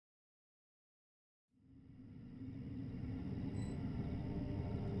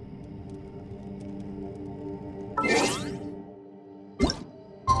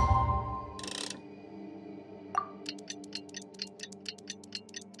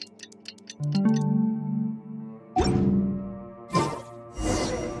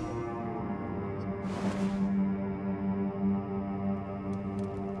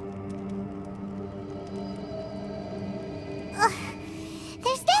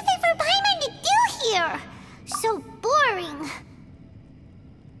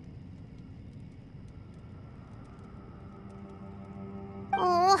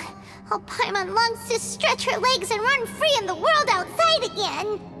to stretch her legs and run free in the world outside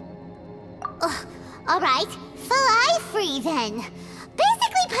again. Ugh, alright, fly free then.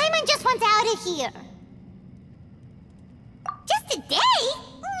 Basically, Paimon just wants out of here. Just a day?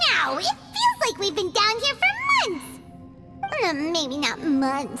 No, it feels like we've been down here for months. Maybe not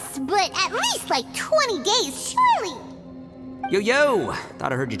months, but at least like 20 days, surely. Yo!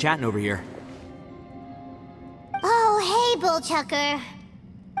 Thought I heard you chatting over here. Oh, hey, Bullchucker.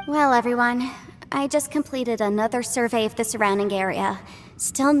 Well, everyone, I just completed another survey of the surrounding area.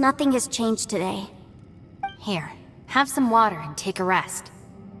 Still nothing has changed today. Here, have some water and take a rest.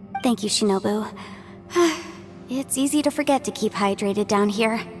 Thank you, Shinobu. It's easy to forget to keep hydrated down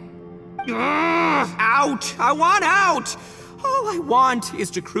here. Out! I want out! All I want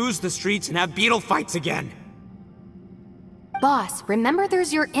is to cruise the streets and have beetle fights again. Boss, remember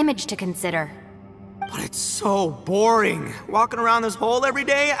there's your image to consider. But it's so boring, walking around this hole every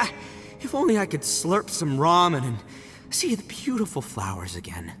day. If only I could slurp some ramen and see the beautiful flowers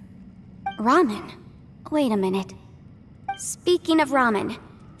again. Ramen? Wait a minute. Speaking of ramen,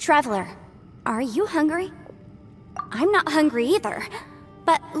 Traveler, are you hungry? I'm not hungry either.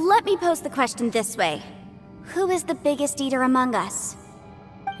 But let me pose the question this way. Who is the biggest eater among us?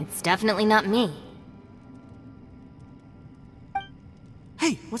 It's definitely not me.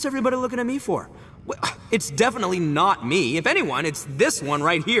 Hey, what's everybody looking at me for? It's definitely not me. If anyone, it's this one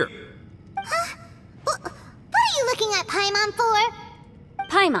right here. Huh? What are you looking at Paimon for?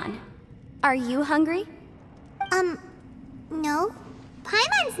 Paimon, are you hungry? No.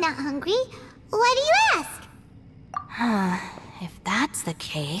 Paimon's not hungry. Why do you ask? If that's the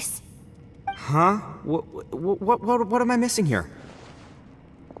case... Huh? What am I missing here?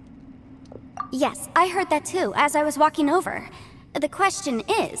 Yes, I heard that too, as I was walking over. The question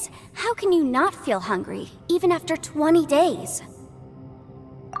is, how can you not feel hungry, even after 20 days?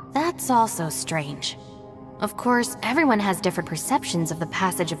 That's also strange. Of course, everyone has different perceptions of the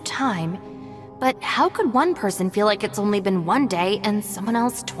passage of time, but how could one person feel like it's only been 1 day and someone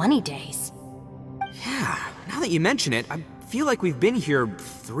else 20 days? Yeah, now that you mention it, I feel like we've been here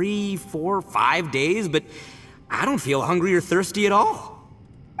 3, 4, 5 days, but I don't feel hungry or thirsty at all.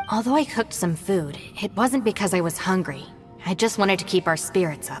 Although I cooked some food, it wasn't because I was hungry. I just wanted to keep our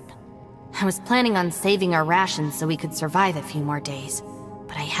spirits up. I was planning on saving our rations so we could survive a few more days,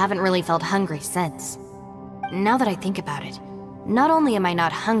 but I haven't really felt hungry since. Now that I think about it, not only am I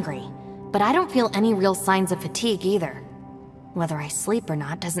not hungry, but I don't feel any real signs of fatigue either. Whether I sleep or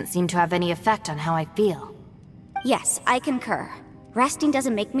not doesn't seem to have any effect on how I feel. Yes, I concur. Resting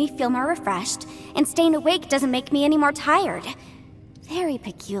doesn't make me feel more refreshed, and staying awake doesn't make me any more tired. Very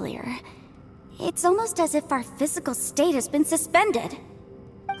peculiar. It's almost as if our physical state has been suspended.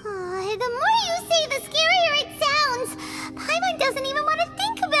 The more you say, the scarier it sounds. Paimon doesn't even want to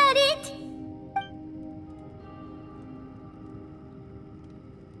think about it.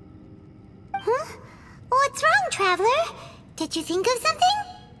 Huh? What's wrong, Traveler? Did you think of something?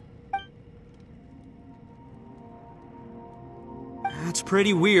 That's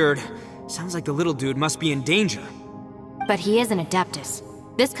pretty weird. Sounds like the little dude must be in danger. But he is an Adeptus.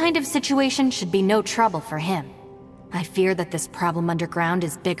 This kind of situation should be no trouble for him. I fear that this problem underground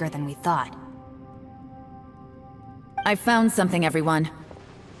is bigger than we thought. I found something, everyone.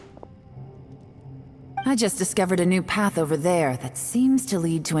 I just discovered a new path over there that seems to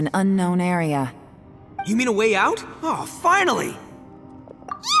lead to an unknown area. You mean a way out? Oh, finally! Yay!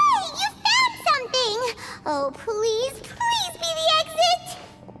 You found something! Oh, please be the exit!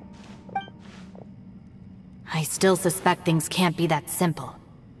 I still suspect things can't be that simple.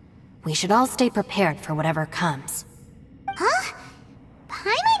 We should all stay prepared for whatever comes. Huh?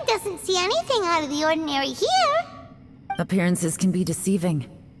 Paimon doesn't see anything out of the ordinary here. Appearances can be deceiving.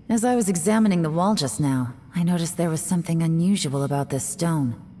 As I was examining the wall just now, I noticed there was something unusual about this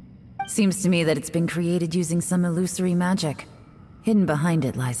stone. Seems to me that it's been created using some illusory magic. Hidden behind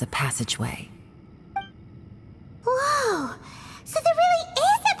it lies a passageway. Whoa! So there really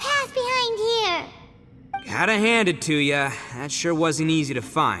is a path behind here! Gotta hand it to ya. That sure wasn't easy to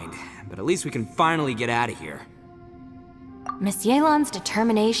find. But at least we can finally get out of here. Miss Yelan's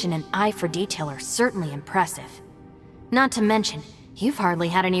determination and eye for detail are certainly impressive. Not to mention, you've hardly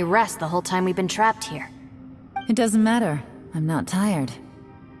had any rest the whole time we've been trapped here. It doesn't matter. I'm not tired.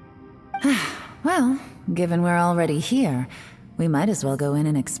 Well, given we're already here, we might as well go in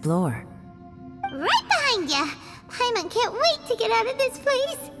and explore. Right behind ya! Paimon can't wait to get out of this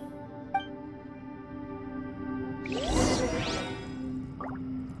place!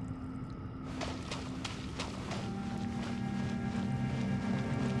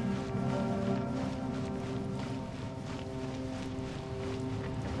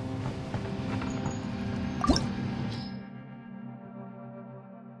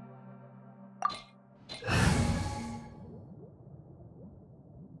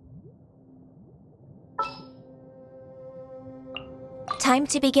 Time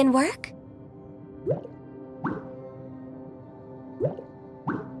to begin work?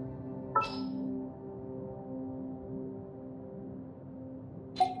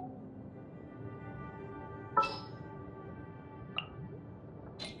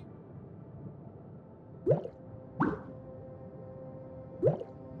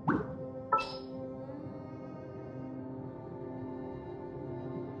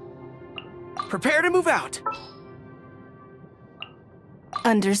 Prepare to move out.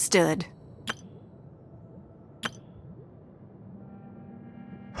 Understood.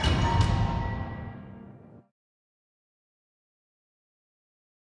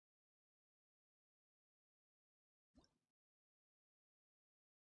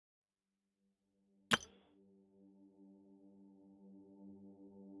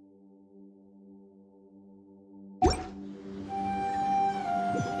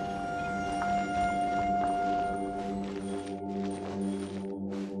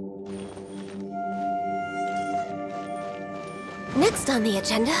 Next on the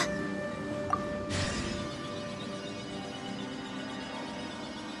agenda...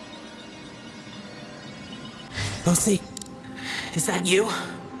 Lucy, is that you?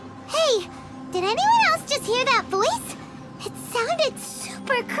 Hey, did anyone else just hear that voice? It sounded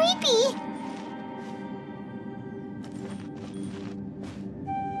super creepy.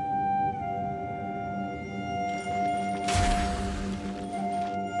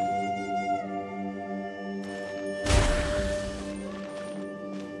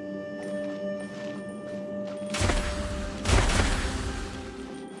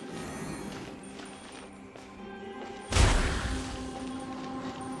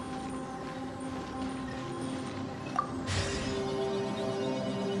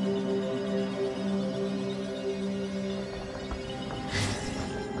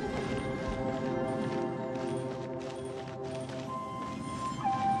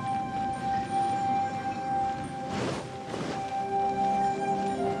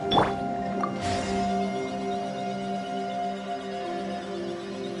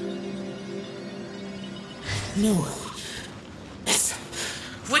 No.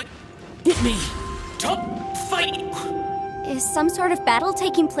 What? Get me! Don't fight! Is some sort of battle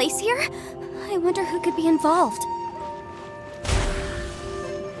taking place here? I wonder who could be involved.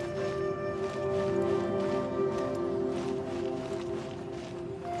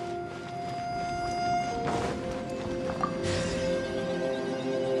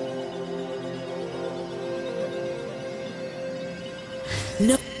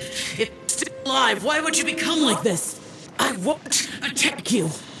 No, it's still alive. Why would you become like this? I won't attack you.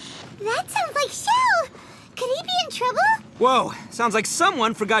 That sounds like Xiao. Could he be in trouble? Whoa, sounds like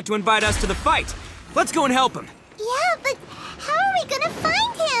someone forgot to invite us to the fight. Let's go and help him. Yeah, but how are we gonna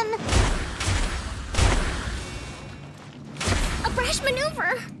find him? A brash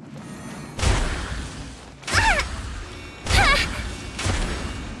maneuver.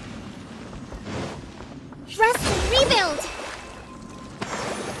 Rest and rebuild.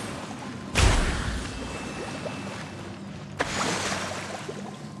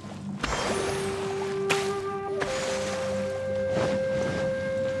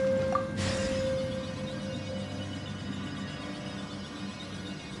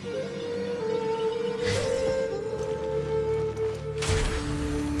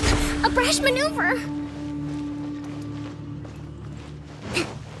 A brash maneuver.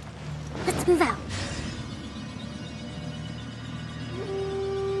 Let's move out.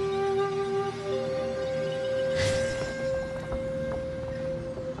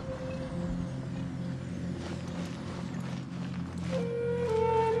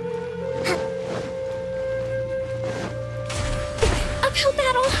 Uphill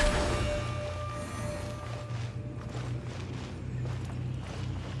battle.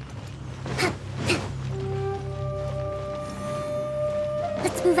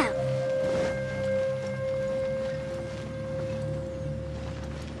 Let's move out.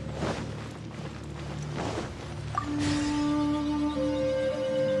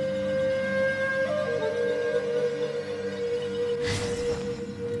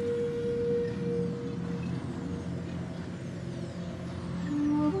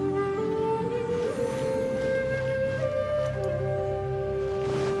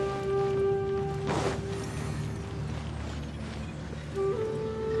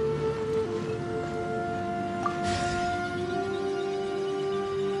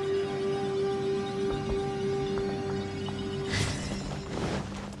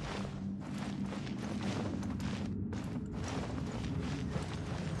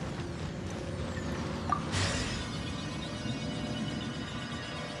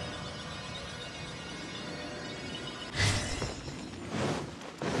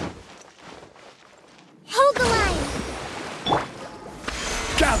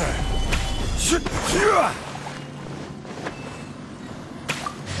 Gather!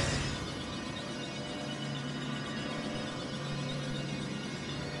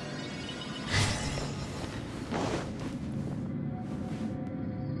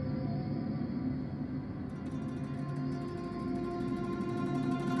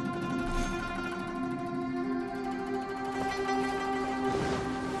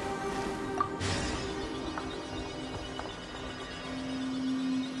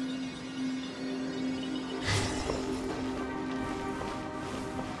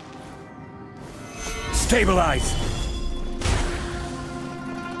 Stabilize!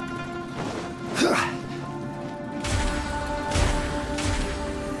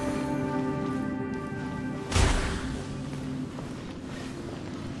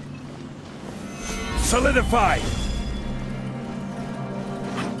 Solidify!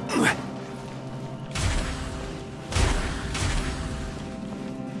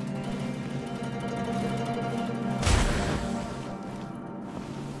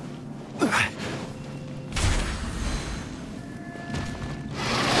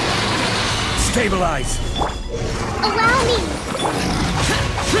 Stabilize! Allow me!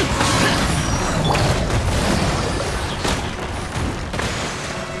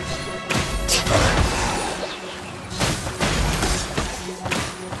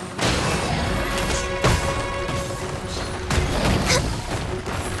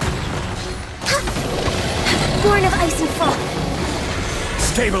 Born of ice and frost.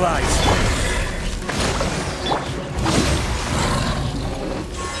 Stabilize!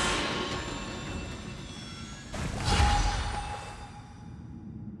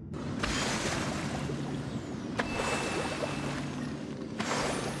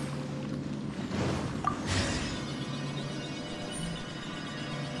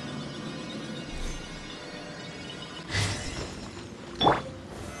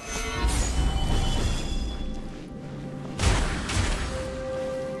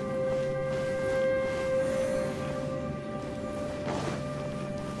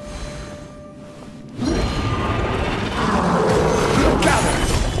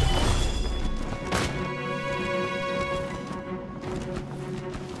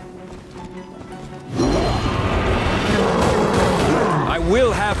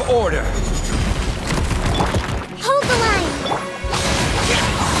 We'll have order. Hold the line!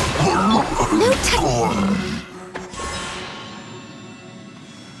 No touch!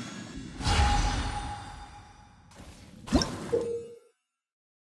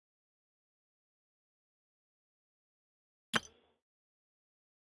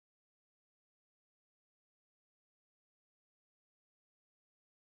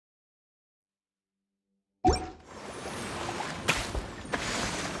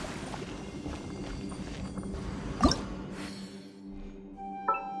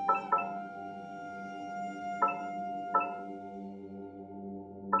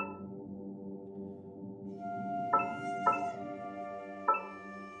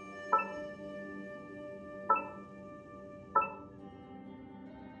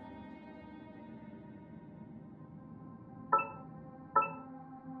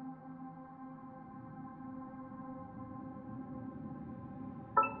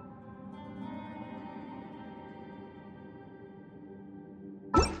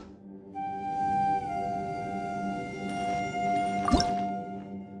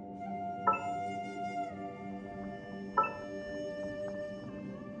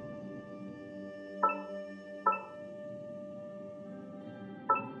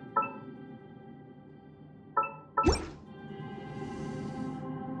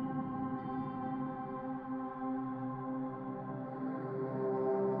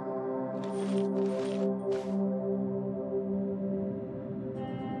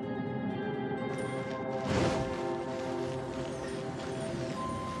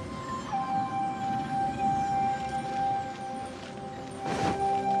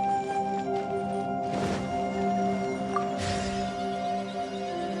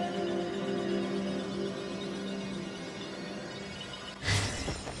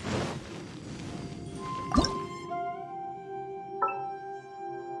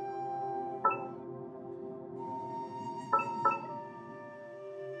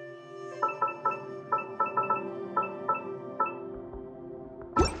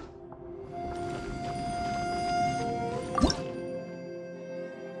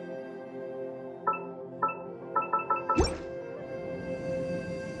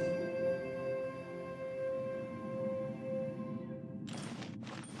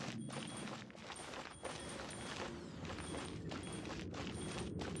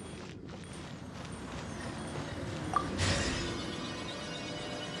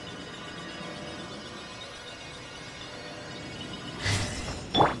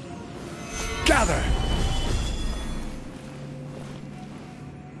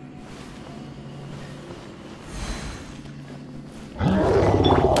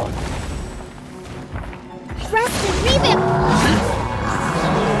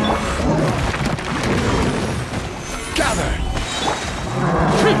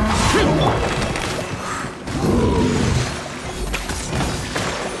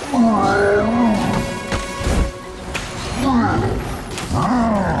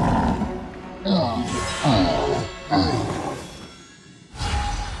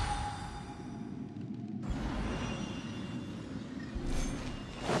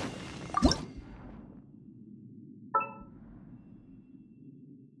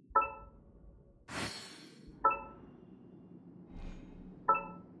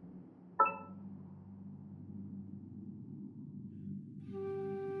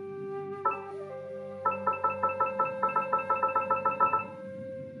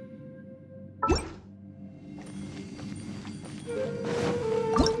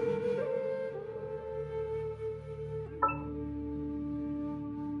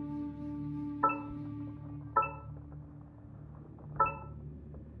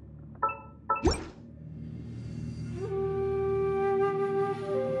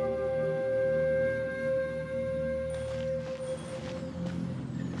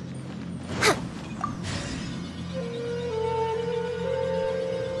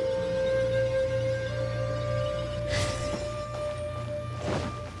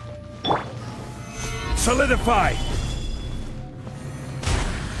 Solidify!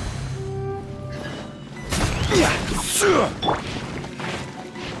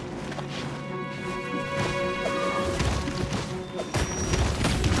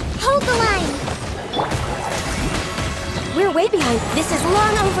 Hold the line! We're way behind. This is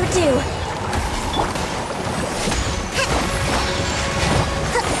long overdue.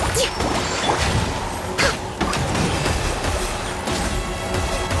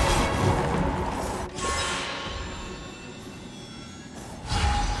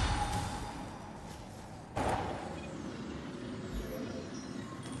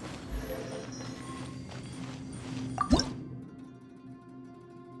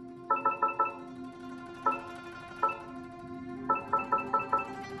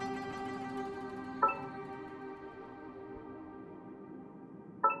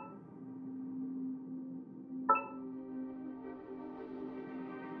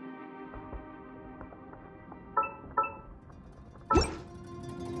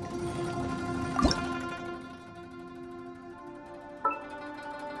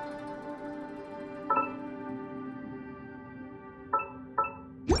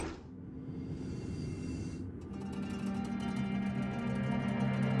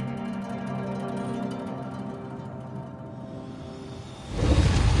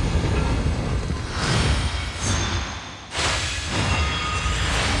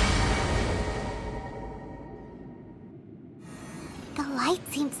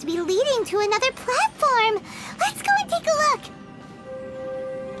 Seems to be leading to another platform. Let's go and take a look.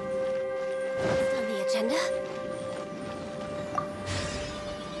 What's on the agenda?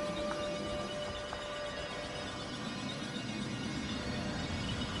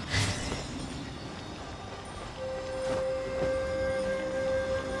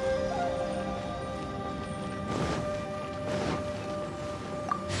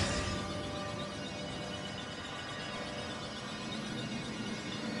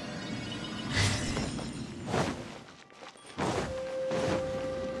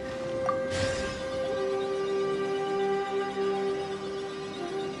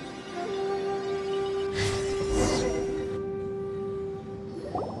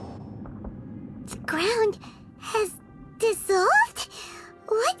 Ground has dissolved?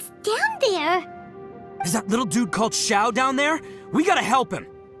 What's down there? Is that little dude called Xiao down there? We gotta help him.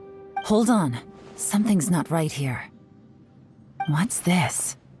 Hold on. Something's not right here. What's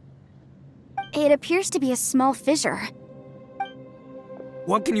this? It appears to be a small fissure.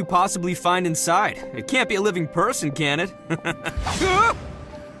 What can you possibly find inside? It can't be a living person, can it?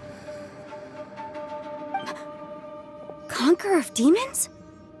 Conqueror of demons?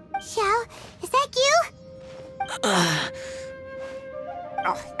 Xiao, is that you?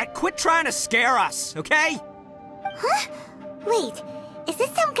 Quit trying to scare us, okay? Huh? Wait, is this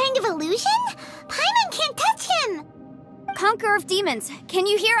some kind of illusion? Paimon can't touch him! Conqueror of demons, can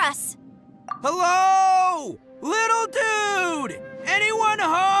you hear us? Hello? Little dude! Anyone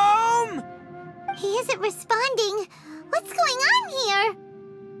home? He isn't responding. What's going on here?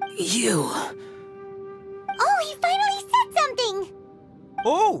 You. Oh, he finally said something!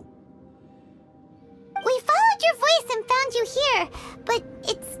 Oh! We followed your voice and found you here, but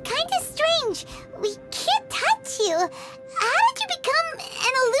it's kinda strange. We can't touch you. How did you become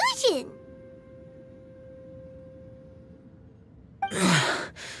an illusion?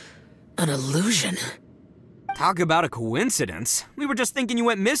 An illusion? Talk about a coincidence. We were just thinking you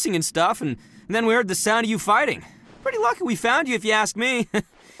went missing and stuff, and then we heard the sound of you fighting. Pretty lucky we found you, if you ask me.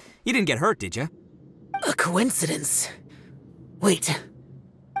 You didn't get hurt, did you? A coincidence? Wait.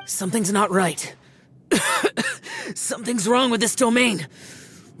 Something's not right. Something's wrong with this domain.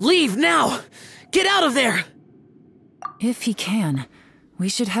 Leave now! Get out of there! If he can, we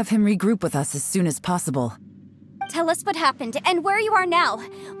should have him regroup with us as soon as possible. Tell us what happened and where you are now.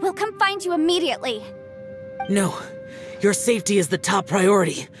 We'll come find you immediately. No. Your safety is the top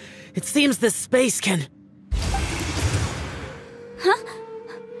priority. It seems this space can... Huh?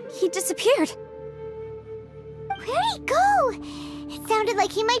 He disappeared. Where'd he go? It sounded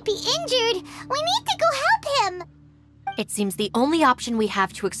like he might be injured. We need to go help him. It seems the only option we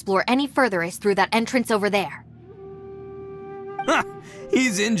have to explore any further is through that entrance over there. Huh,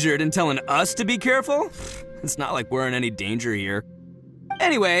 he's injured and telling us to be careful? It's not like we're in any danger here.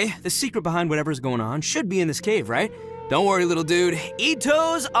 Anyway, the secret behind whatever's going on should be in this cave, right? Don't worry, little dude.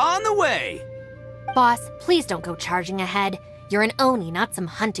 Itto's on the way! Boss, please don't go charging ahead. You're an Oni, not some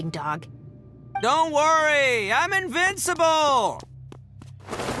hunting dog. Don't worry, I'm invincible!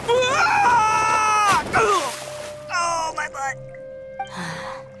 Ah! Oh, my butt!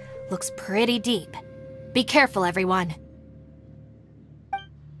 Looks pretty deep. Be careful, everyone.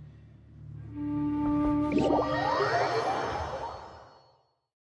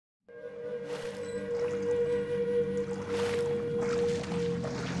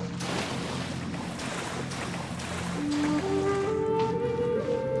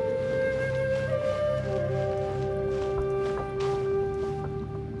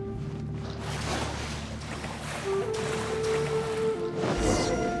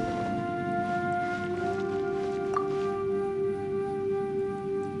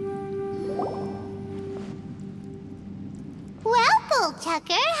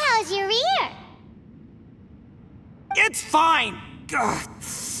 Tucker, how's your ear? It's fine! Ugh.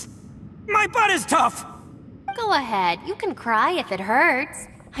 My butt is tough! Go ahead, you can cry if it hurts.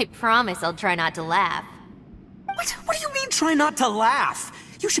 I promise I'll try not to laugh. What do you mean, try not to laugh?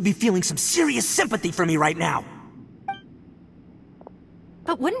 You should be feeling some serious sympathy for me right now.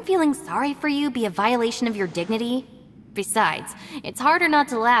 But wouldn't feeling sorry for you be a violation of your dignity? Besides, it's harder not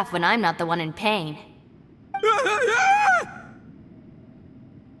to laugh when I'm not the one in pain.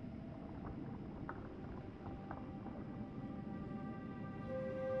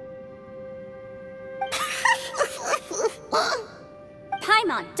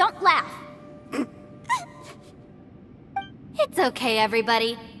 Paimon, don't laugh. It's okay,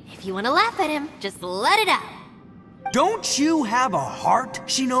 everybody. If you want to laugh at him, just let it out. Don't you have a heart,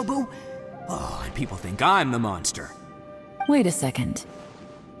 Shinobu? Oh, and people think I'm the monster. Wait a second.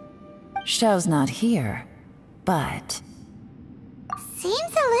 Xiao's not here, but... Seems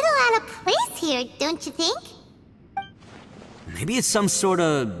a little out of place here, don't you think? Maybe it's some sort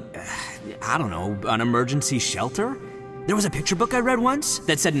of, I don't know, an emergency shelter? There was a picture book I read once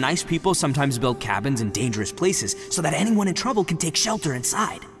that said nice people sometimes build cabins in dangerous places so that anyone in trouble can take shelter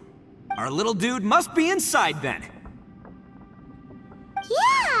inside. Our little dude must be inside then.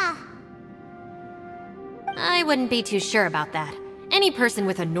 Yeah! I wouldn't be too sure about that. Any person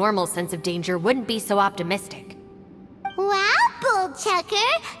with a normal sense of danger wouldn't be so optimistic. Wow, Bull Chucker!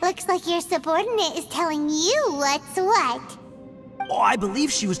 Looks like your subordinate is telling you what's what. Oh, I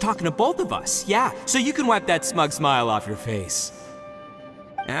believe she was talking to both of us. Yeah, so you can wipe that smug smile off your face.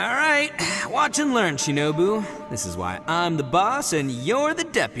 All right, watch and learn, Shinobu. This is why I'm the boss and you're the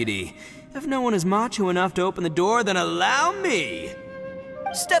deputy. If no one is macho enough to open the door, then allow me.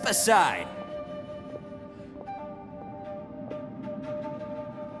 Step aside.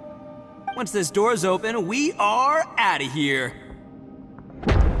 Once this door's open, we are out of here.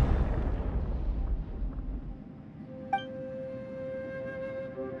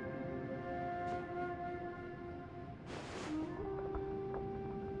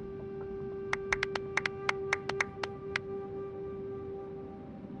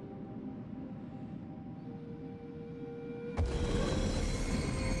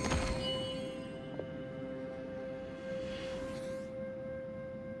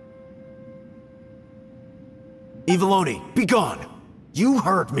 Eviloni, be gone! You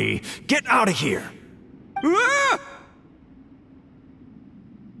heard me! Get out of here! Ah!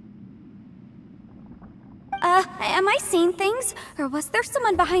 Am I seeing things? Or was there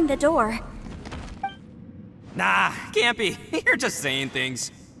someone behind the door? Nah, can't be. You're just saying things.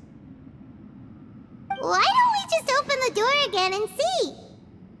 Why don't we just open the door again and see?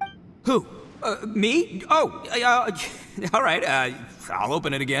 Who? Me? Oh, all right, I'll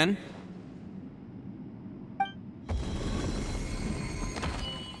open it again.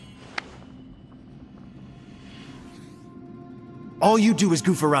 All you do is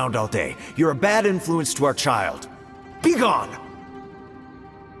goof around all day. You're a bad influence to our child. Be gone!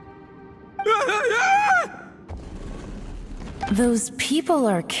 Those people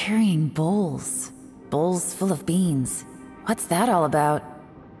are carrying bowls. Bowls full of beans. What's that all about?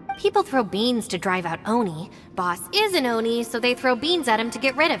 People throw beans to drive out Oni. Boss is an Oni, so they throw beans at him to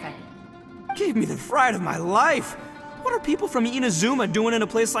get rid of it. Gave me the fright of my life. What are people from Inazuma doing in a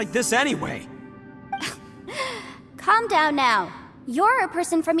place like this anyway? Calm down now. You're a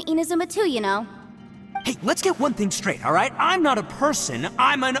person from Inazuma too, you know. Hey, let's get one thing straight, all right? I'm not a person,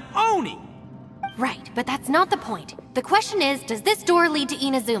 I'm an Oni! Right, but that's not the point. The question is, does this door lead to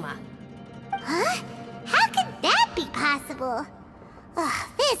Inazuma? Huh? How could that be possible? Ugh,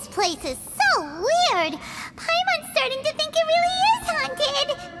 this place is so weird. Paimon's starting to think it really is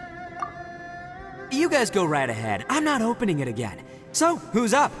haunted. You guys go right ahead. I'm not opening it again. So,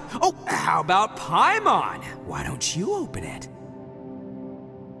 who's up? Oh, how about Paimon? Why don't you open it?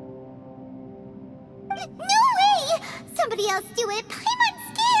 No way! Somebody else do it.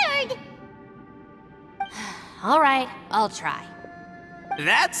 Paimon's scared. Alright, I'll try.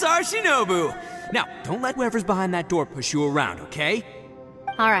 That's our Shinobu! Now, don't let whoever's behind that door push you around, okay?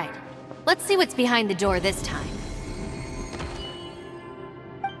 Alright, let's see what's behind the door this time.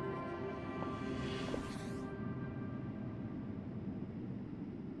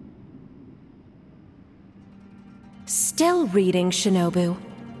 Still reading, Shinobu.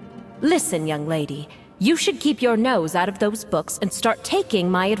 Listen, young lady. You should keep your nose out of those books and start taking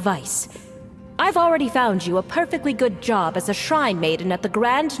my advice. I've already found you a perfectly good job as a shrine maiden at the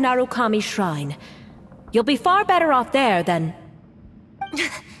Grand Narukami Shrine. You'll be far better off there than...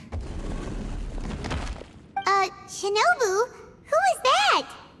 Shinobu? Who is that?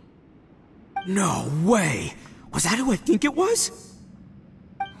 No way! Was that who I think it was?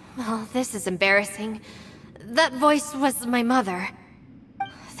 Oh, this is embarrassing. That voice was my mother.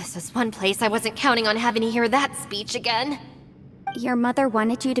 This is one place I wasn't counting on having to hear that speech again. Your mother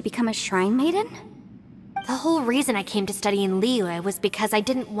wanted you to become a shrine maiden? The whole reason I came to study in Liyue was because I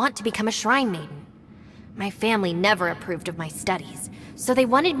didn't want to become a shrine maiden. My family never approved of my studies, so they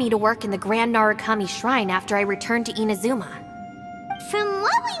wanted me to work in the Grand Narukami Shrine after I returned to Inazuma. From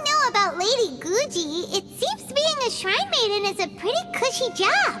what we know about Lady Guji, it seems being a shrine maiden is a pretty cushy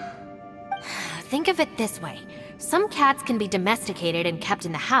job. Think of it this way. Some cats can be domesticated and kept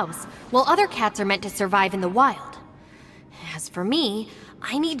in the house, while other cats are meant to survive in the wild. As for me,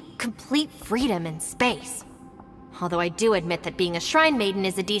 I need complete freedom and space. Although I do admit that being a shrine maiden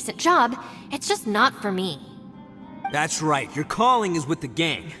is a decent job, it's just not for me. That's right, your calling is with the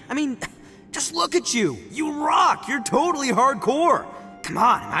gang. I mean, just look at you. You rock, you're totally hardcore. Come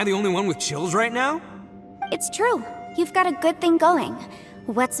on, am I the only one with chills right now? It's true. You've got a good thing going.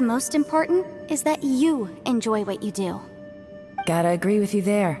 What's most important is that you enjoy what you do. Gotta agree with you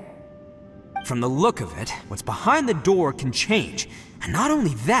there. From the look of it, what's behind the door can change. And not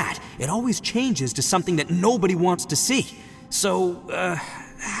only that, it always changes to something that nobody wants to see. So,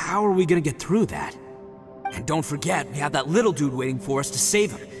 how are we gonna get through that? And don't forget, we have that little dude waiting for us to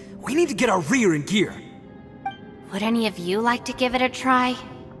save him. We need to get our rear in gear. Would any of you like to give it a try?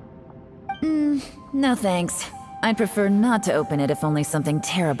 No thanks. I'd prefer not to open it if only something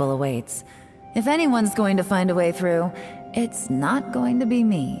terrible awaits. If anyone's going to find a way through, it's not going to be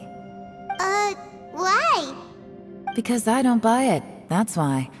me. Why? Because I don't buy it, that's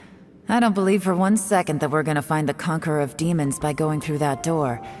why. I don't believe for 1 second that we're gonna find the Conqueror of Demons by going through that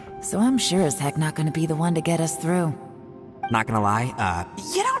door. So I'm sure as heck not gonna be the one to get us through. Not gonna lie,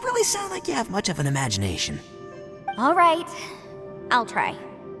 you don't really sound like you have much of an imagination. All right, I'll try.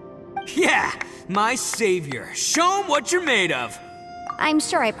 Yeah, my savior. Show him what you're made of. I'm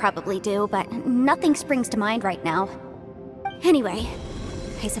sure I probably do, but nothing springs to mind right now. Anyway,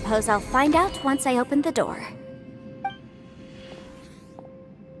 I suppose I'll find out once I open the door.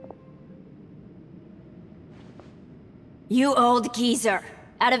 You old geezer.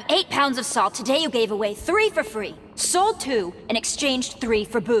 Out of 8 pounds of salt, today you gave away 3 for free, sold 2, and exchanged 3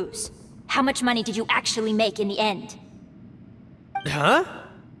 for booze. How much money did you actually make in the end? Huh?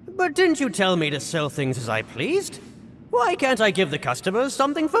 But didn't you tell me to sell things as I pleased? Why can't I give the customers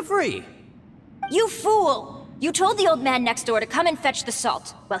something for free? You fool! You told the old man next door to come and fetch the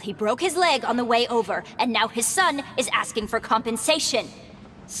salt. Well, he broke his leg on the way over, and now his son is asking for compensation.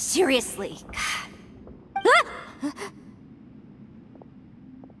 Seriously. Huh.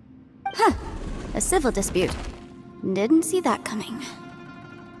 A civil dispute. Didn't see that coming.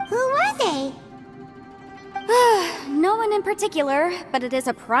 Who were they? No one in particular, but it is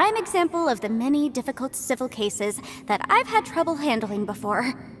a prime example of the many difficult civil cases that I've had trouble handling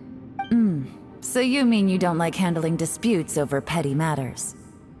before. So you mean you don't like handling disputes over petty matters?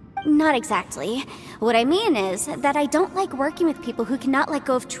 Not exactly. What I mean is that I don't like working with people who cannot let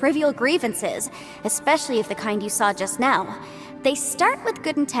go of trivial grievances, especially of the kind you saw just now. They start with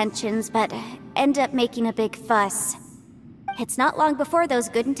good intentions, but end up making a big fuss. It's not long before those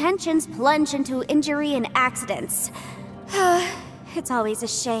good intentions plunge into injury and accidents. It's always a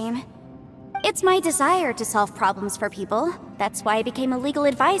shame. It's my desire to solve problems for people. That's why I became a legal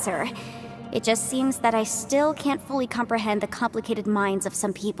advisor. It just seems that I still can't fully comprehend the complicated minds of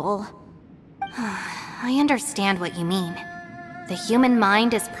some people. I understand what you mean. The human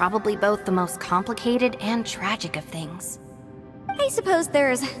mind is probably both the most complicated and tragic of things. I suppose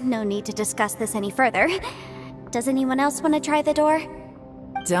there's no need to discuss this any further. Does anyone else want to try the door?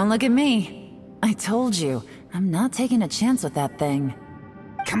 Don't look at me. I told you, I'm not taking a chance with that thing.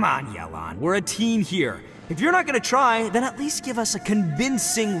 Come on, Yelan, we're a team here. If you're not gonna try, then at least give us a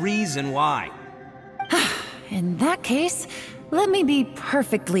convincing reason why. In that case, let me be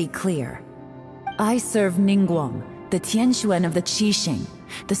perfectly clear. I serve Ningguang, the Tianxuan of the Qixing.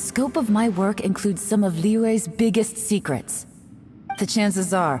 The scope of my work includes some of Liyue's biggest secrets. The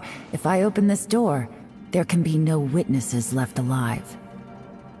chances are, if I open this door, there can be no witnesses left alive.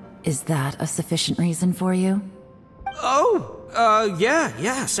 Is that a sufficient reason for you?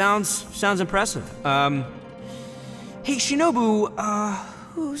 Yeah, sounds impressive. Hey, Shinobu,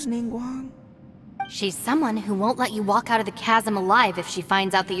 who's Ningguang? She's someone who won't let you walk out of the chasm alive if she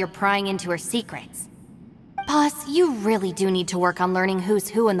finds out that you're prying into her secrets. Boss, you really do need to work on learning who's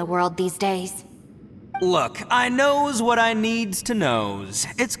who in the world these days. Look, I knows what I needs to knows.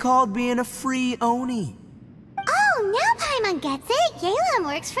 It's called being a free Oni. Oh, now Paimon gets it. Yelan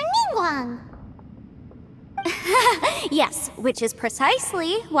works for Ningguang. Yes, which is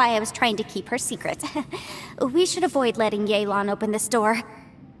precisely why I was trying to keep her secret. We should avoid letting Yelan open this door.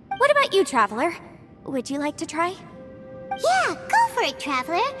 What about you, Traveler? Would you like to try? Yeah, go for it,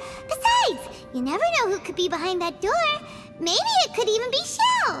 Traveler. Besides, you never know who could be behind that door. Maybe it could even be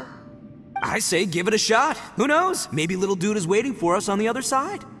Xiao. I say give it a shot. Who knows? Maybe little dude is waiting for us on the other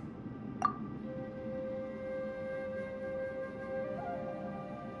side.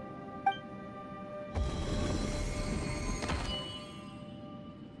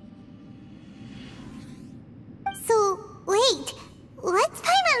 So, wait. What's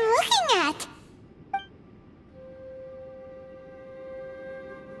Paimon looking at?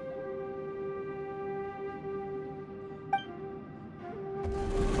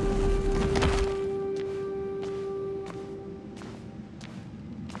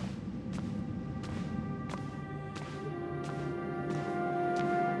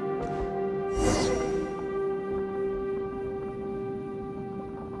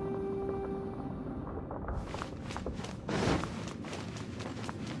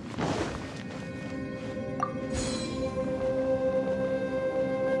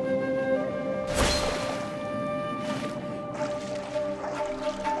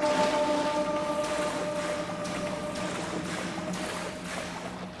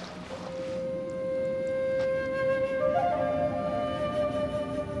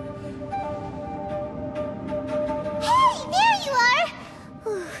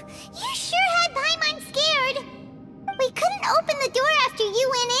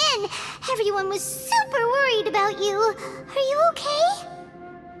 Everyone was super worried about you. Are you okay?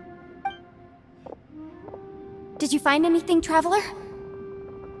 Did you find anything, Traveler?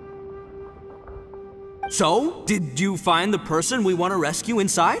 So, did you find the person we want to rescue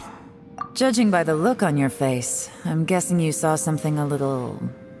inside? Judging by the look on your face, I'm guessing you saw something a little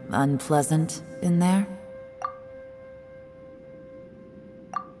unpleasant in there?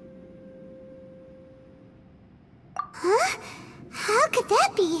 Huh? How could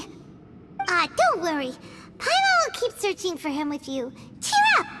that be? Don't worry. Paimon will keep searching for him with you.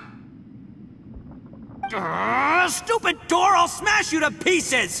 Cheer up! Stupid door! I'll smash you to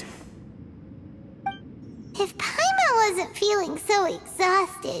pieces! If Paimon wasn't feeling so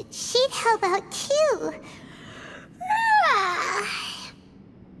exhausted, she'd help out too.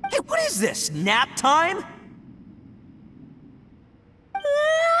 Hey, what is this? Nap time?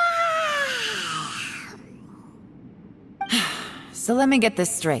 So let me get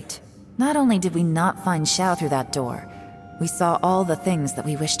this straight. Not only did we not find Xiao through that door, we saw all the things that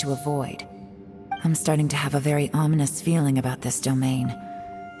we wish to avoid. I'm starting to have a very ominous feeling about this domain.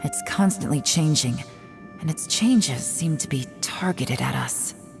 It's constantly changing, and its changes seem to be targeted at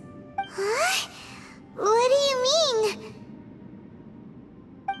us. Huh? What do you mean?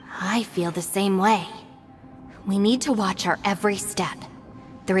 I feel the same way. We need to watch our every step.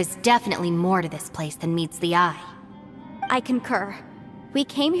 There is definitely more to this place than meets the eye. I concur. We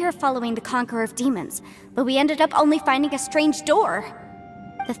came here following the Conqueror of Demons, but we ended up only finding a strange door.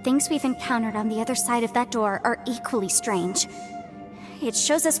 The things we've encountered on the other side of that door are equally strange. It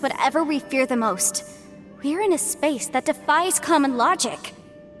shows us whatever we fear the most. We're in a space that defies common logic.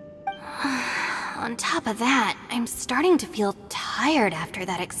 On top of that, I'm starting to feel tired after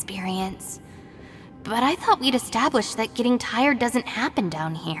that experience. But I thought we'd established that getting tired doesn't happen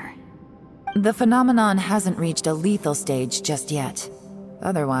down here. The phenomenon hasn't reached a lethal stage just yet.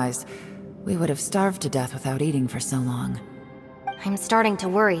 Otherwise, we would have starved to death without eating for so long. I'm starting to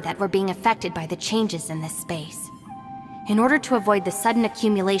worry that we're being affected by the changes in this space. In order to avoid the sudden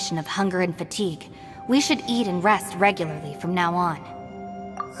accumulation of hunger and fatigue, we should eat and rest regularly from now on.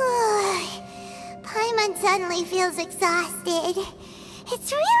 Paimon suddenly feels exhausted.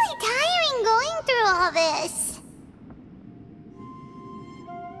 It's really tiring going through all this.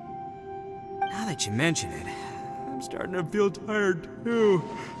 Now that you mention it, I'm starting to feel tired too.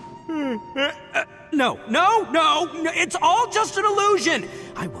 No, it's all just an illusion!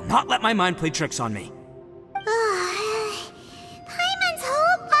 I will not let my mind play tricks on me. Paimon's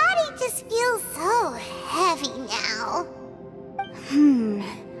whole body just feels so heavy now.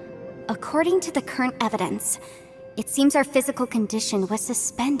 According to the current evidence, it seems our physical condition was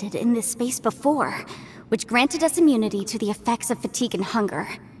suspended in this space before, which granted us immunity to the effects of fatigue and hunger.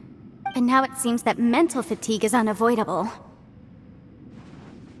 But now it seems that mental fatigue is unavoidable.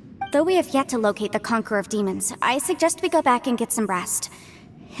 Though we have yet to locate the Conqueror of Demons, I suggest we go back and get some rest.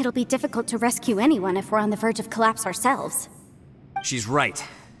 It'll be difficult to rescue anyone if we're on the verge of collapse ourselves. She's right.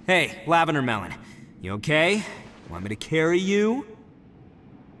 Hey, Lavender Melon, you okay? Want me to carry you?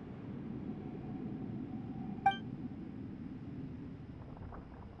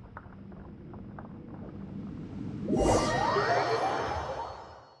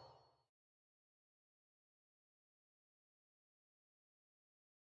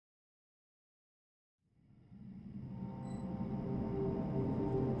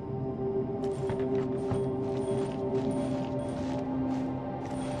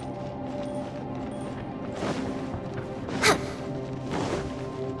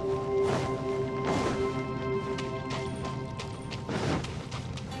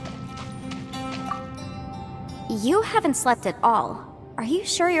 You haven't slept at all. Are you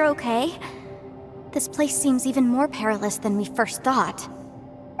sure you're okay? This place seems even more perilous than we first thought.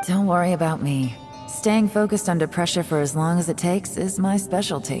 Don't worry about me. Staying focused under pressure for as long as it takes is my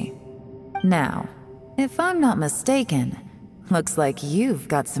specialty. Now, if I'm not mistaken, looks like you've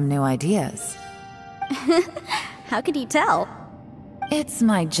got some new ideas. How could you tell? It's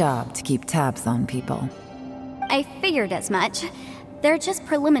my job to keep tabs on people. I figured as much. They're just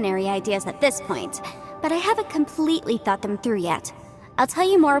preliminary ideas at this point, but I haven't completely thought them through yet. I'll tell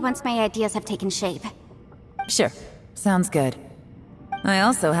you more once my ideas have taken shape. Sure, sounds good. I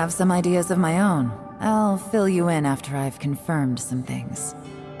also have some ideas of my own. I'll fill you in after I've confirmed some things.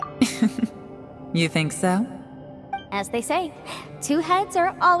 You think so? As they say, 2 heads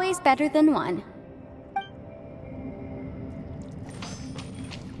are always better than 1.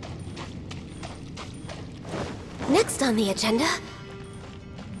 Next on the agenda...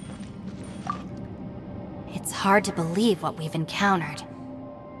 It's hard to believe what we've encountered.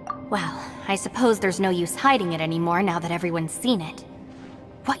 Well, I suppose there's no use hiding it anymore now that everyone's seen it.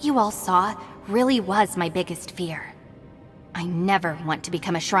 What you all saw really was my biggest fear. I never want to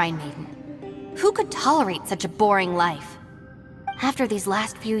become a Shrine Maiden. Who could tolerate such a boring life? After these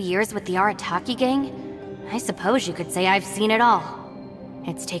last few years with the Arataki gang, I suppose you could say I've seen it all.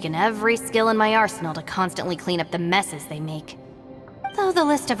 It's taken every skill in my arsenal to constantly clean up the messes they make. Though the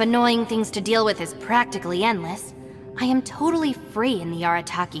list of annoying things to deal with is practically endless, I am totally free in the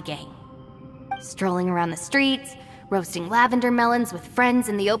Arataki gang. Strolling around the streets, roasting lavender melons with friends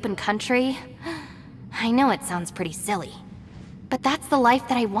in the open country. I know it sounds pretty silly, but that's the life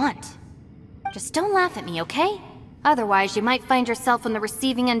that I want. Just don't laugh at me, okay? Otherwise, you might find yourself on the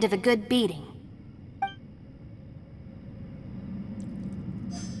receiving end of a good beating.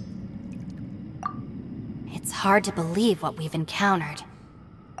 It's hard to believe what we've encountered.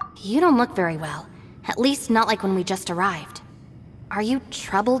 You don't look very well, at least not like when we just arrived. Are you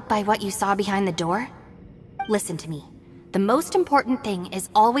troubled by what you saw behind the door? Listen to me. The most important thing is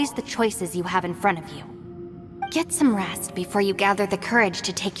always the choices you have in front of you. Get some rest before you gather the courage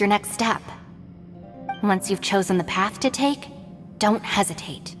to take your next step. Once you've chosen the path to take, don't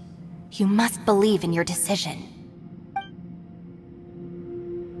hesitate. You must believe in your decision.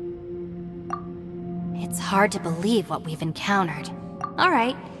 It's hard to believe what we've encountered.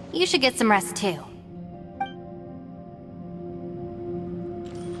 Alright, you should get some rest too.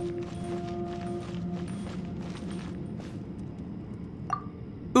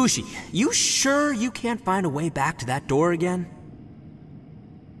 Ushi, you sure you can't find a way back to that door again?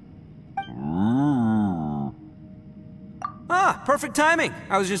 Ah, perfect timing.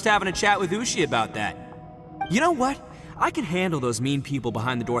 I was just having a chat with Ushi about that. You know what? I can handle those mean people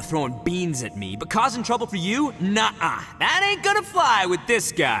behind the door throwing beans at me, but causing trouble for you? Nuh-uh. That ain't gonna fly with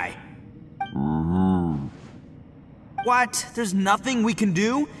this guy. What? There's nothing we can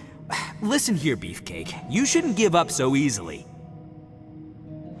do? Listen here, Beefcake. You shouldn't give up so easily.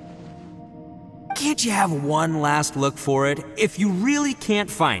 Can't you have one last look for it? If you really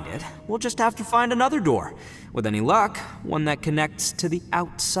can't find it, we'll just have to find another door. With any luck, one that connects to the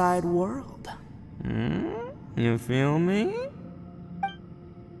outside world. You feel me?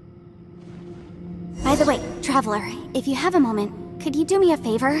 By the way, Traveler, if you have a moment, could you do me a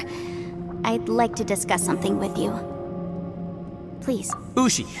favor? I'd like to discuss something with you. Please.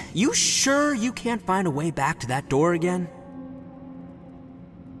 Ushi, you sure you can't find a way back to that door again?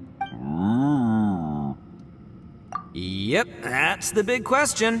 Yep, that's the big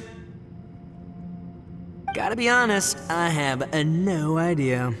question. Gotta be honest, I have no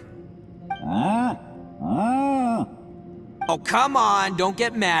idea. Oh, come on, don't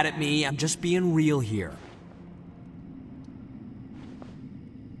get mad at me. I'm just being real here.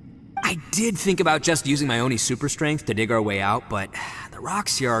 I did think about just using my Oni super strength to dig our way out, but the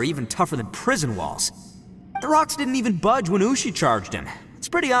rocks here are even tougher than prison walls. The rocks didn't even budge when Ushi charged him. It's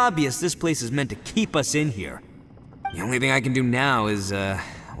pretty obvious this place is meant to keep us in here. The only thing I can do now is,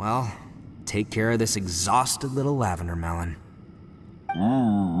 well, take care of this exhausted little lavender melon.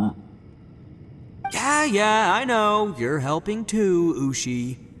 Yeah, I know. You're helping too,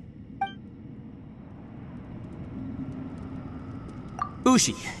 Ushi.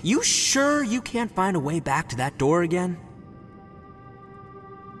 Ushi, you sure you can't find a way back to that door again?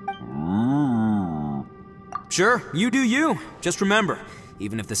 Sure, you do you. Just remember,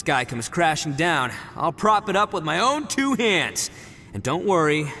 even if the sky comes crashing down, I'll prop it up with my own 2 hands. And don't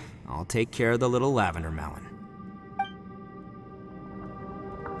worry, I'll take care of the little lavender melon.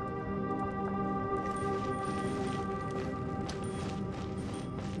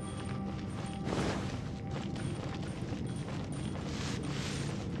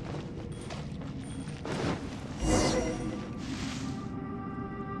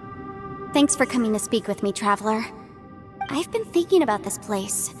 Thanks for coming to speak with me, Traveler. I've been thinking about this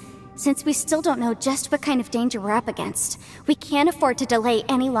place. Since we still don't know just what kind of danger we're up against, we can't afford to delay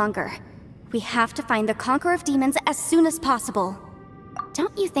any longer. We have to find the Conqueror of Demons as soon as possible.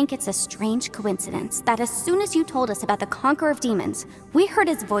 Don't you think it's a strange coincidence that as soon as you told us about the Conqueror of Demons, we heard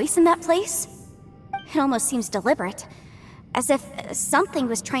his voice in that place? It almost seems deliberate. As if something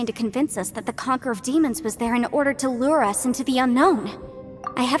was trying to convince us that the Conqueror of Demons was there in order to lure us into the unknown.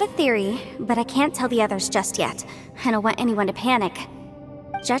 I have a theory, but I can't tell the others just yet. I don't want anyone to panic.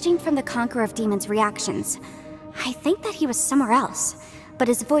 Judging from the Conqueror of Demons' reactions, I think that he was somewhere else, but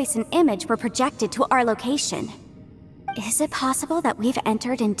his voice and image were projected to our location. Is it possible that we've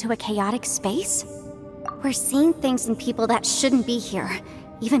entered into a chaotic space? We're seeing things in people that shouldn't be here,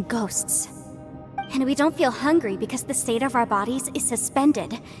 even ghosts. And we don't feel hungry because the state of our bodies is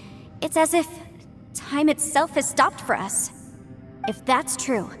suspended. It's as if time itself has stopped for us. If that's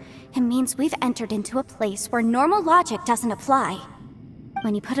true, it means we've entered into a place where normal logic doesn't apply.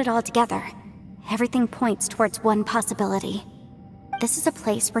 When you put it all together, everything points towards one possibility. This is a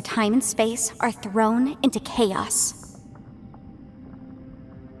place where time and space are thrown into chaos.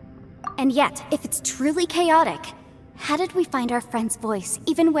 And yet, if it's truly chaotic, how did we find our friend's voice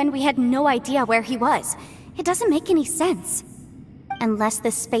even when we had no idea where he was? It doesn't make any sense. Unless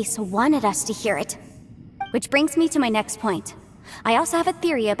this space wanted us to hear it. Which brings me to my next point. I also have a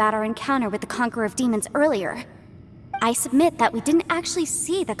theory about our encounter with the Conqueror of Demons earlier. I submit that we didn't actually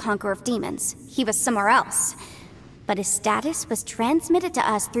see the Conqueror of Demons. He was somewhere else. But his status was transmitted to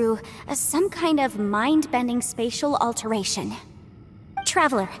us through some kind of mind-bending spatial alteration.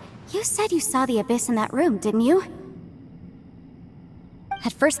 Traveler, you said you saw the abyss in that room, didn't you?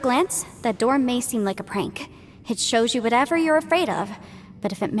 At first glance, that door may seem like a prank. It shows you whatever you're afraid of,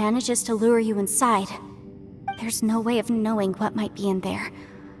 but if it manages to lure you inside, there's no way of knowing what might be in there.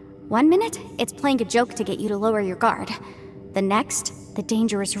 One minute, it's playing a joke to get you to lower your guard. The next, the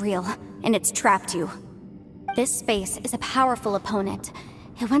danger is real, and it's trapped you. This space is a powerful opponent.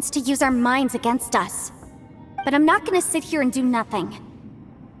 It wants to use our minds against us. But I'm not gonna sit here and do nothing.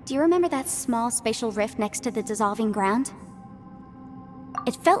 Do you remember that small spatial rift next to the dissolving ground?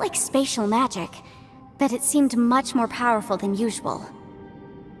 It felt like spatial magic, but it seemed much more powerful than usual.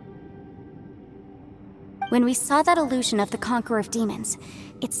 When we saw that illusion of the Conqueror of Demons,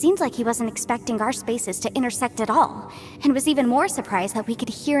 it seemed like he wasn't expecting our spaces to intersect at all, and was even more surprised that we could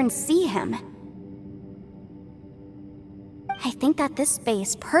hear and see him. I think that this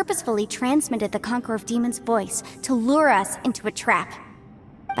space purposefully transmitted the Conqueror of Demons' voice to lure us into a trap.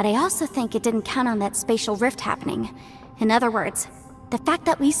 But I also think it didn't count on that spatial rift happening. In other words, the fact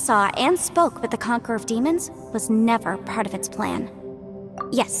that we saw and spoke with the Conqueror of Demons was never part of its plan.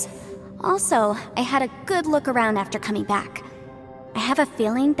 Yes. Also, I had a good look around after coming back. I have a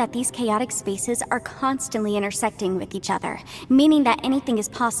feeling that these chaotic spaces are constantly intersecting with each other, meaning that anything is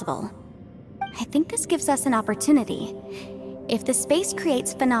possible. I think this gives us an opportunity. If the space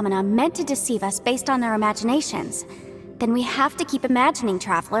creates phenomena meant to deceive us based on our imaginations, then we have to keep imagining,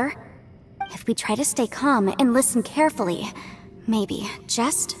 Traveler. If we try to stay calm and listen carefully, maybe,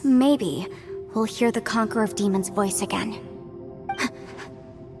 just maybe, we'll hear the Conqueror of Demons' voice again.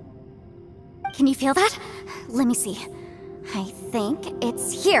 Can you feel that? Let me see. I think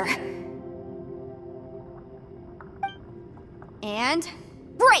it's here. And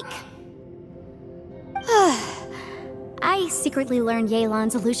break! I secretly learned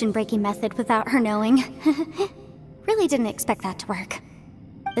Yelan's illusion-breaking method without her knowing. Really didn't expect that to work.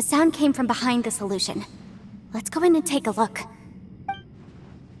 The sound came from behind this illusion. Let's go in and take a look.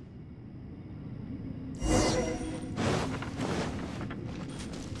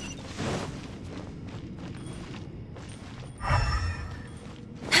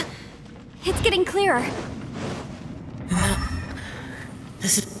 It's getting clearer.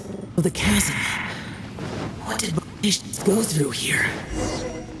 This is the chasm. What did patients go through here?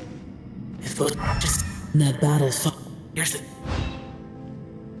 If both just in that battle fought, here's the...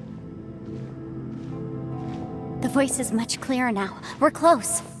 The voice is much clearer now. We're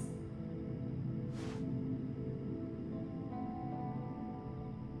close.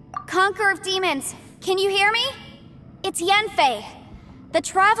 Conqueror of Demons, can you hear me? It's Yanfei. The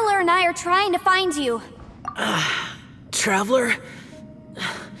Traveler and I are trying to find you. Traveler?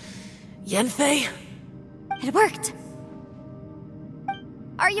 Yanfei? It worked.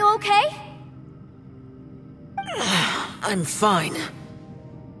 Are you okay? I'm fine.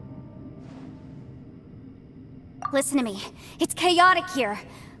 Listen to me. It's chaotic here.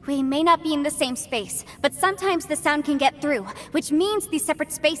 We may not be in the same space, but sometimes the sound can get through, which means these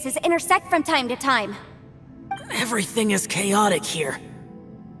separate spaces intersect from time to time. Everything is chaotic here.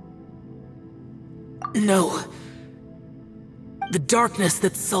 No. The darkness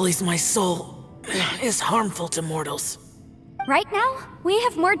that sullies my soul is harmful to mortals. Right now, we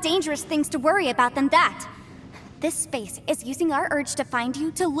have more dangerous things to worry about than that. This space is using our urge to find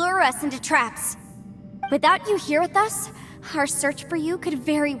you to lure us into traps. Without you here with us, our search for you could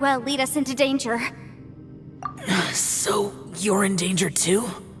very well lead us into danger. So, you're in danger too?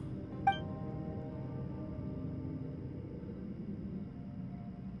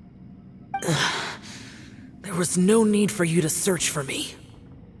 There was no need for you to search for me.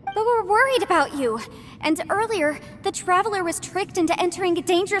 But we're worried about you. And earlier, the Traveler was tricked into entering a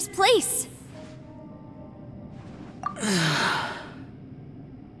dangerous place.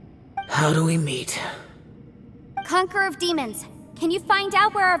 How do we meet? Conqueror of Demons, can you find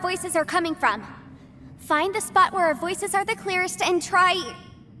out where our voices are coming from? Find the spot where our voices are the clearest and try...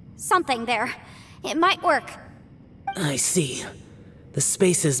 something there. It might work. I see. The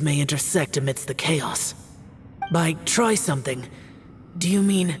spaces may intersect amidst the chaos. By try something, do you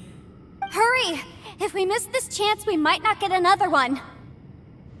mean... Hurry! If we miss this chance, we might not get another one.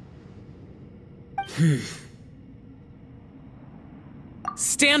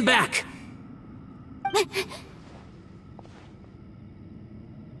 Stand back!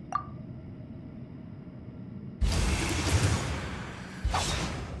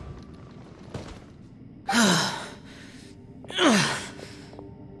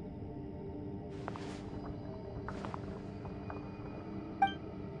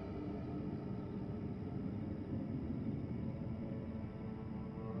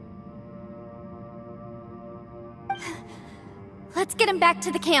 Let's get him back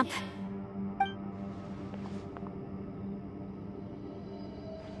to the camp.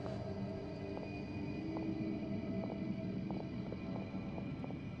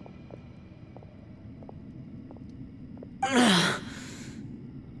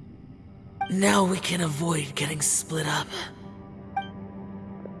 Now we can avoid getting split up.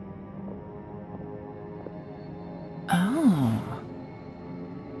 Oh.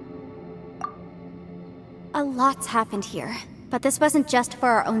 A lot's happened here, but this wasn't just for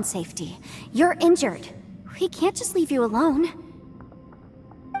our own safety. You're injured. We can't just leave you alone.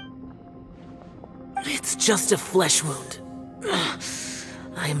 It's just a flesh wound.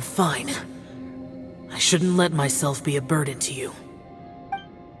 I am fine. I shouldn't let myself be a burden to you.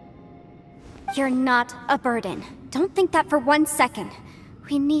 You're not a burden. Don't think that for 1 second.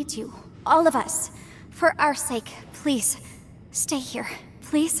 We need you, all of us. For our sake, please, stay here,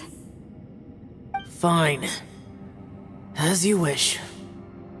 please. Fine. As you wish.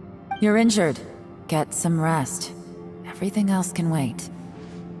 You're injured. Get some rest. Everything else can wait.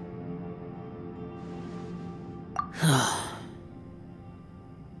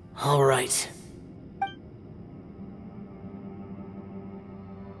 All right.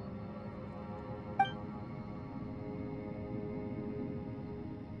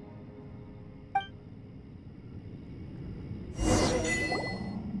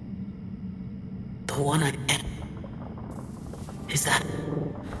 The one I get. Is that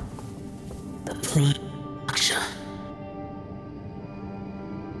the Prime Aksha?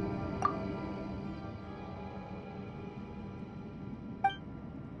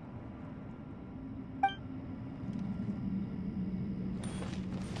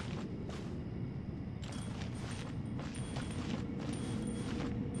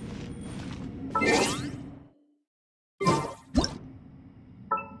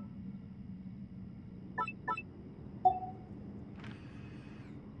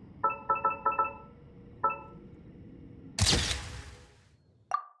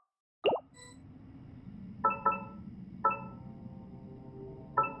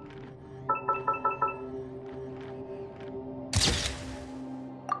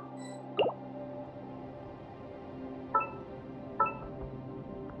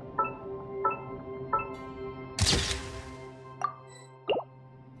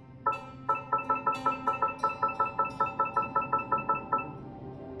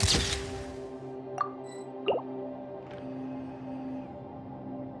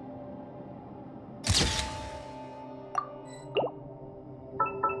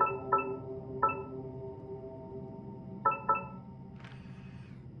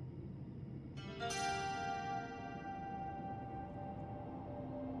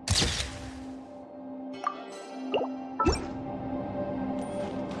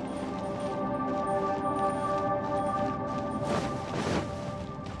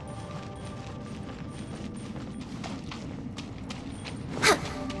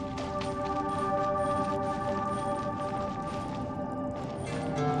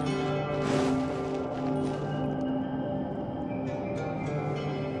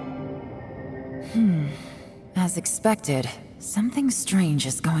 As expected, something strange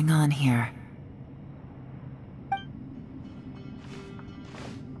is going on here.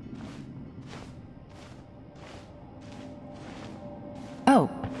 Oh,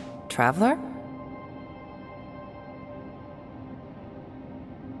 Traveler?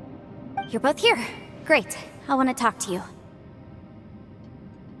 You're both here. Great. I want to talk to you.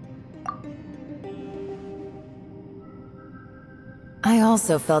 I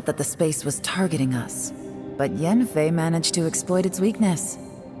also felt that the space was targeting us, but Yanfei managed to exploit its weakness.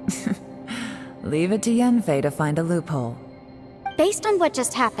 Leave it to Yanfei to find a loophole. Based on what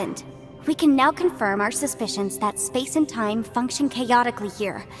just happened, we can now confirm our suspicions that space and time function chaotically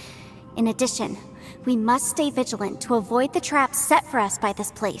here. In addition, we must stay vigilant to avoid the traps set for us by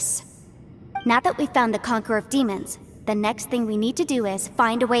this place. Now that we've found the Conqueror of Demons, the next thing we need to do is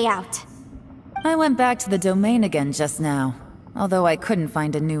find a way out. I went back to the domain again just now. Although I couldn't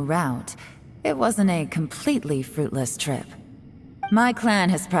find a new route, it wasn't a completely fruitless trip. My clan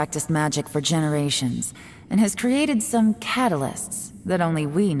has practiced magic for generations, and has created some catalysts that only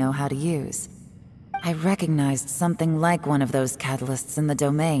we know how to use. I recognized something like one of those catalysts in the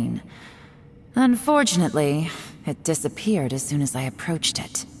domain. Unfortunately, it disappeared as soon as I approached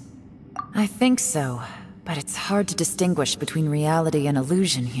it. I think so, but it's hard to distinguish between reality and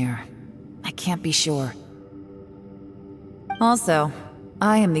illusion here. I can't be sure. Also,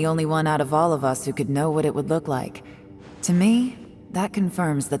 I am the only one out of all of us who could know what it would look like. To me, that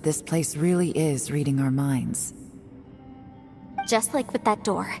confirms that this place really is reading our minds. Just like with that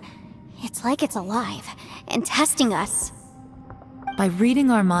door, it's like it's alive and testing us. By reading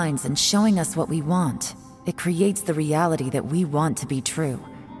our minds and showing us what we want, it creates the reality that we want to be true.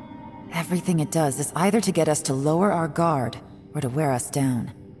 Everything it does is either to get us to lower our guard or to wear us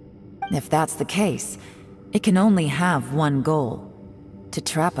down. If that's the case, it can only have one goal: to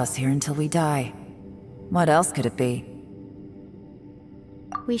trap us here until we die. What else could it be?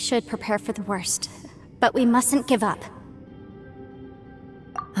 We should prepare for the worst, but we mustn't give up.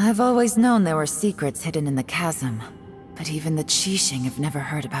 I've always known there were secrets hidden in the chasm, but even the Qixing have never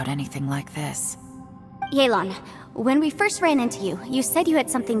heard about anything like this. Yelan, when we first ran into you, you said you had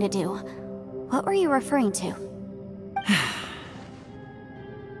something to do. What were you referring to?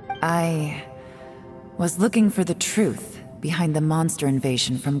 I was looking for the truth behind the monster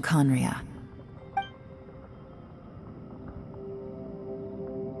invasion from Conria.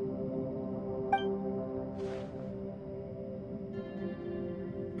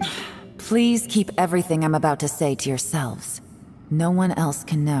 Please keep everything I'm about to say to yourselves. No one else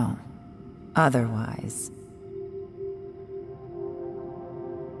can know. otherwise.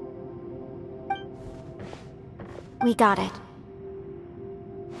 We got it.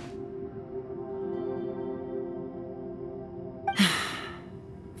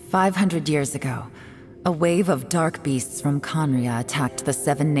 "500 years ago, a wave of dark beasts from Conria attacked the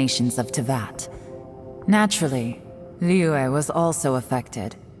 7 nations of Tevat. Naturally, Liyue was also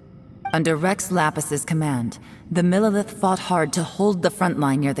affected. Under Rex Lapis's command, the Millelith fought hard to hold the front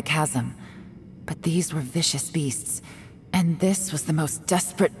line near the chasm. But these were vicious beasts, and this was the most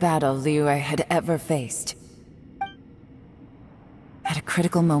desperate battle Liyue had ever faced. At a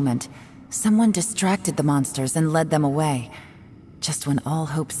critical moment, someone distracted the monsters and led them away. Just when all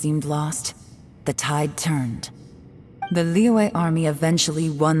hope seemed lost, the tide turned. The Liyue army eventually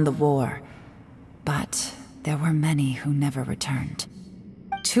won the war, but there were many who never returned.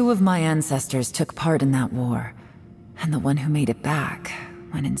 2 of my ancestors took part in that war, and the one who made it back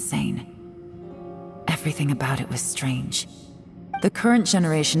went insane. Everything about it was strange. The current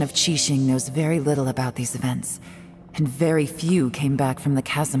generation of Qixing knows very little about these events, and very few came back from the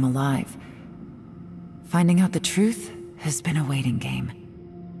chasm alive. Finding out the truth has been a waiting game.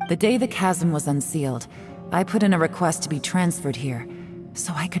 The day the chasm was unsealed, I put in a request to be transferred here,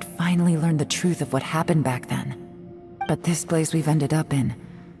 so I could finally learn the truth of what happened back then. But this place we've ended up in,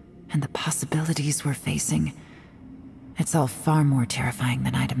 and the possibilities we're facing, it's all far more terrifying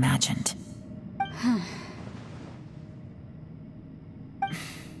than I'd imagined.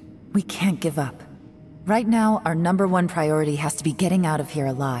 We can't give up. Right now, our #1 priority has to be getting out of here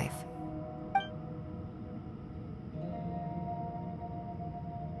alive.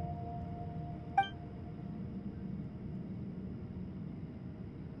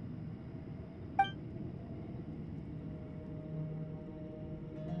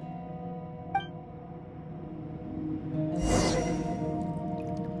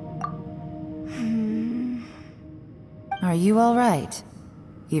 Are you all right?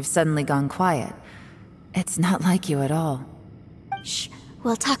 You've suddenly gone quiet. It's not like you at all. Shh,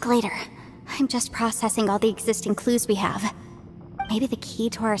 we'll talk later. I'm just processing all the existing clues we have. Maybe the key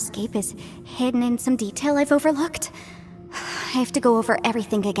to our escape is hidden in some detail I've overlooked. I have to go over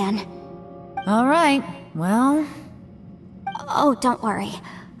everything again. All right, well... Oh, don't worry.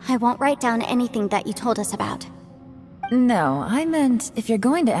 I won't write down anything that you told us about. No, I meant if you're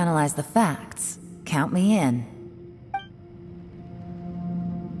going to analyze the facts, count me in.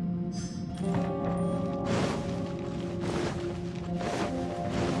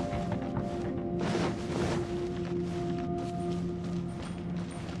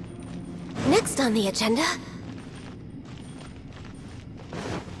 Next on the agenda...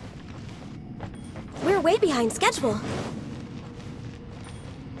 We're way behind schedule.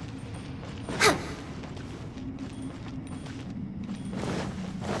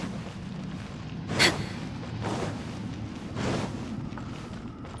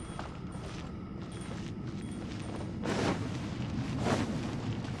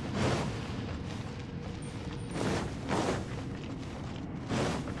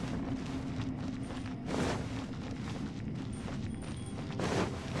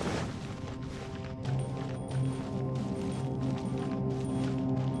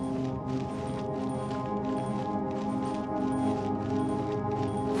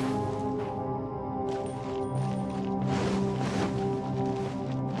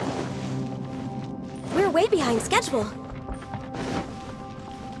 Way behind schedule.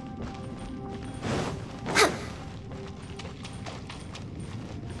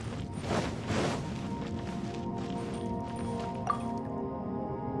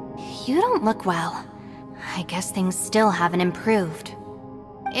 You don't look well. I guess things still haven't improved.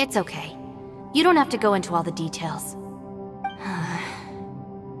 It's okay. You don't have to go into all the details.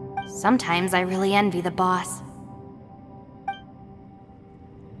 Sometimes I really envy the boss.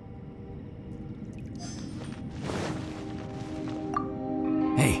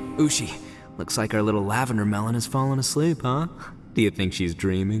 Ushi, looks like our little lavender melon has fallen asleep, huh? Do you think she's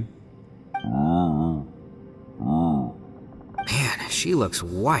dreaming? Man, she looks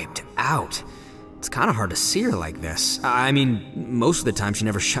wiped out. It's kind of hard to see her like this. I mean, most of the time she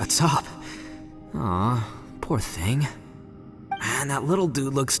never shuts up. Aw, poor thing. Man, that little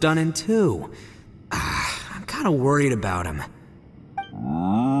dude looks stunning too. I'm kind of worried about him.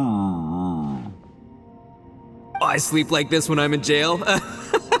 I sleep like this when I'm in jail?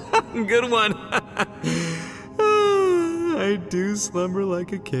 Good one. I do slumber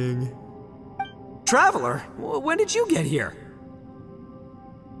like a king. Traveler, when did you get here?